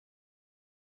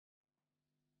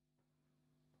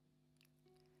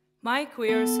My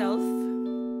queer self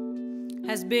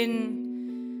has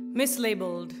been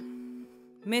mislabeled,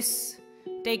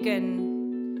 mistaken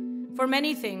for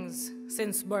many things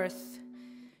since birth.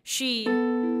 She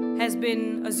has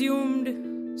been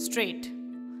assumed straight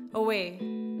away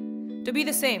to be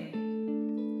the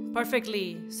same,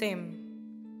 perfectly same.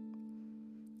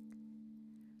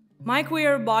 My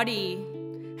queer body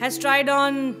has tried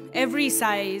on every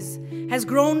size, has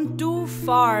grown too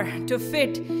far to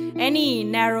fit any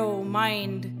narrow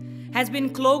mind, has been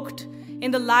cloaked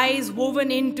in the lies woven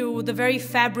into the very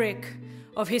fabric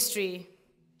of history,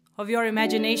 of your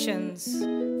imaginations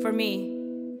for me.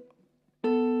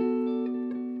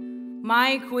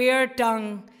 My queer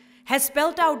tongue has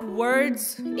spelt out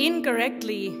words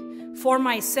incorrectly for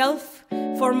myself,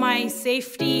 for my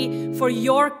safety, for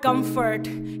your comfort,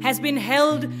 has been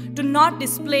held to not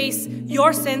displace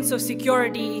your sense of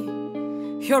security,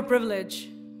 your privilege.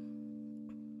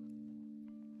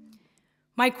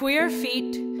 My queer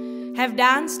feet have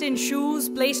danced in shoes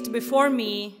placed before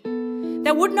me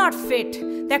that would not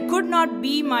fit, that could not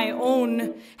be my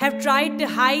own, have tried to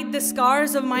hide the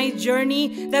scars of my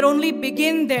journey that only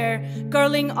begin there,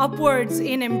 curling upwards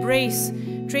in embrace,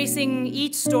 tracing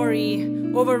each story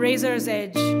over razor's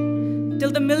edge,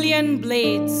 till the million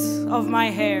blades of my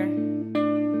hair.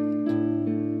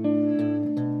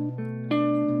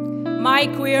 My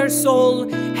queer soul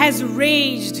has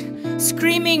raged,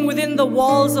 screaming within the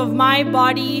walls of my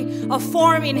body, a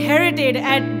form inherited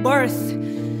at birth.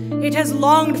 It has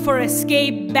longed for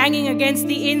escape, banging against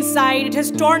the inside. It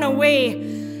has torn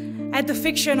away at the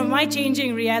fiction of my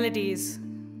changing realities.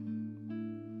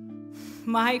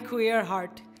 My queer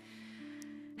heart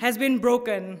has been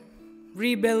broken,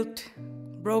 rebuilt,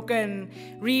 broken,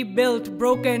 rebuilt,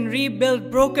 broken, rebuilt,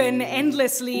 broken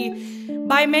endlessly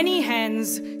by many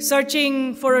hands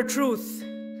searching for a truth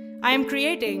I am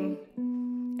creating,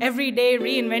 every day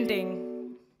reinventing.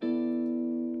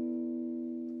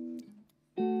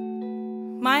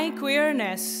 My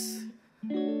queerness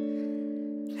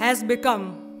has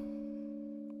become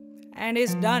and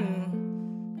is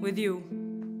done with you.